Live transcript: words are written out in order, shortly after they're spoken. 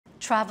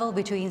travel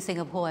between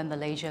Singapore and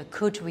Malaysia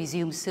could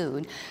resume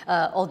soon,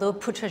 although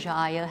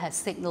Putrajaya has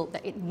signaled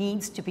that it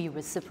needs to be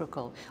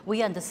reciprocal.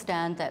 We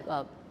understand that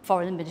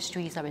foreign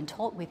ministries are in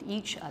talk with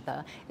each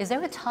other. Is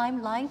there a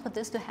timeline for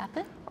this to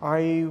happen?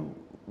 I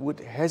would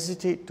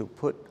hesitate to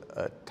put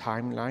a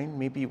timeline.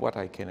 Maybe what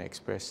I can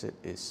express it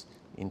is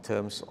in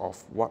terms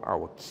of what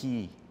our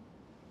key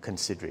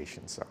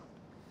considerations are.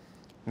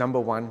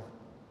 Number one,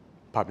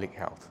 public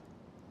health.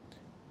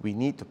 We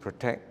need to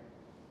protect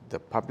the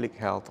public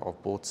health of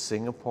both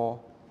Singapore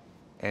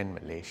and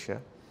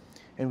Malaysia.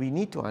 And we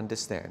need to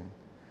understand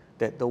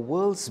that the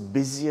world's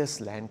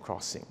busiest land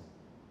crossing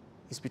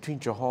is between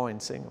Johor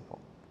and Singapore.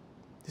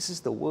 This is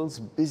the world's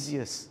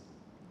busiest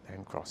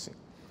land crossing.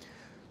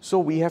 So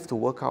we have to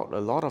work out a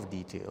lot of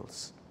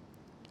details,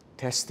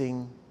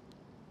 testing,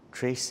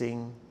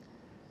 tracing,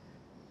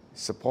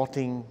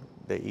 supporting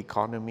the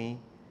economy.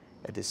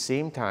 At the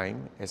same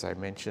time, as I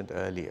mentioned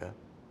earlier,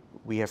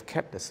 we have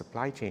kept the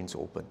supply chains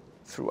open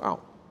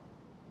throughout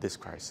this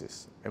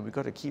crisis, and we've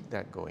got to keep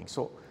that going.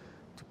 So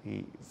to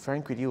be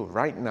frank with you,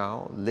 right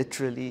now,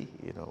 literally,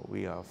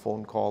 we are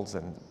phone calls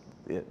and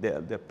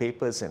the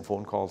papers and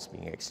phone calls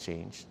being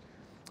exchanged.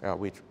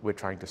 We're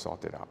trying to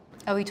sort it out.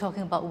 Are we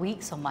talking about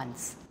weeks or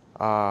months?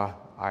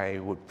 I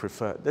would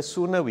prefer, the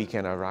sooner we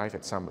can arrive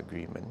at some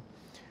agreement,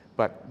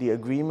 but the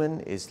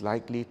agreement is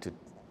likely to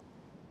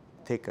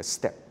take a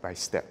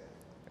step-by-step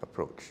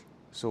approach.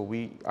 So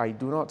I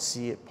do not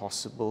see it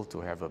possible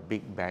to have a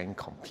big bang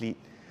complete,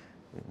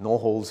 no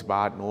holds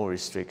barred, no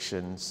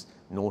restrictions,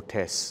 no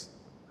tests.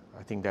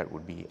 I think that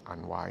would be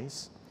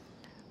unwise.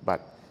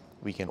 But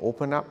we can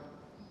open up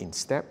in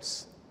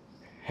steps,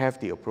 have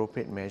the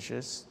appropriate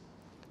measures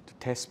to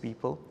test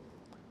people,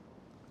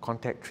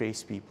 contact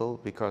trace people,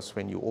 because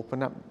when you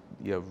open up,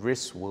 your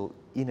risk will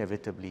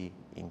inevitably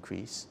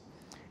increase.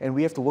 And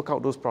we have to work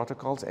out those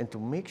protocols and to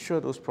make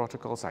sure those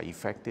protocols are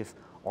effective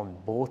on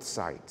both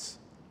sides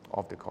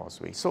of the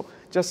causeway. So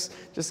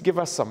just give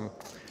us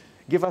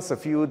a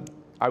few,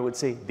 I would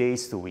say,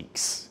 days to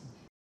weeks.